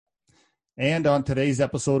And on today's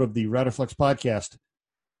episode of the Riderflex podcast,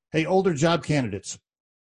 hey, older job candidates.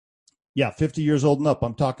 Yeah, 50 years old and up,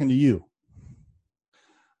 I'm talking to you.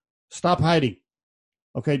 Stop hiding.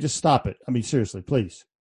 Okay, just stop it. I mean, seriously, please.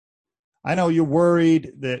 I know you're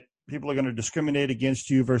worried that people are going to discriminate against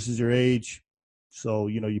you versus your age. So,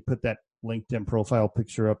 you put that LinkedIn profile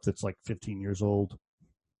picture up that's like 15 years old.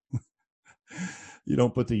 You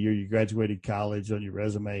don't put the year you graduated college on your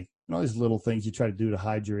resume. And all these little things you try to do to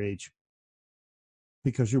hide your age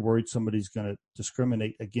because you're worried somebody's going to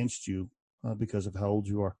discriminate against you because of how old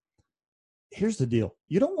you are. Here's the deal.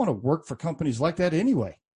 You don't want to work for companies like that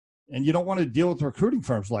anyway. And you don't want to deal with recruiting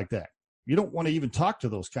firms like that. You don't want to even talk to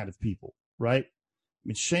those kind of people, right? I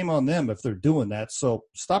mean, shame on them if they're doing that. So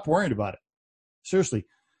stop worrying about it. Seriously,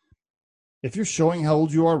 if you're showing how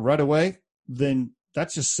old you are right away, then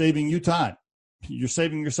that's just saving you time. You're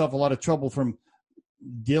saving yourself a lot of trouble from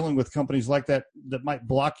dealing with companies like that might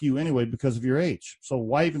block you anyway because of your age. So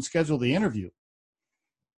why even schedule the interview?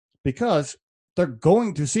 Because they're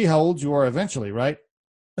going to see how old you are eventually, right?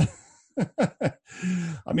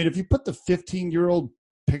 I mean, if you put the 15-year-old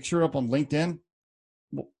picture up on LinkedIn,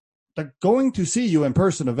 well, they're going to see you in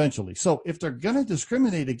person eventually. So if they're going to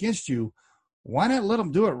discriminate against you, why not let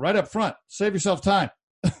them do it right up front? Save yourself time.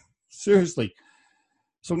 Seriously.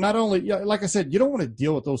 So not only, like I said, you don't want to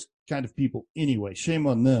deal with those kind of people anyway. Shame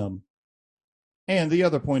on them. And the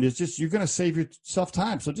other point is just you're going to save yourself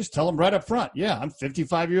time. So just tell them right up front, yeah, I'm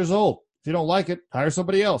 55 years old. If you don't like it, hire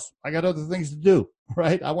somebody else. I got other things to do,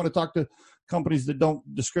 right? I want to talk to companies that don't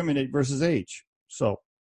discriminate versus age. So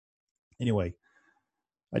anyway,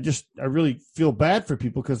 I really feel bad for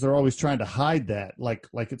people because they're always trying to hide that, like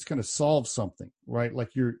it's going to solve something, right? Like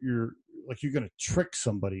you're going to trick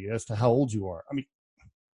somebody as to how old you are. I mean,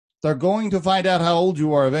 they're going to find out how old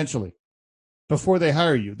you are eventually before they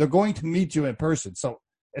hire you. They're going to meet you in person. So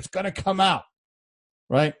it's going to come out,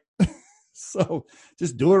 right? So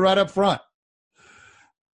just do it right up front.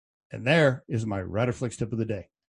 And there is my Riderflex tip of the day.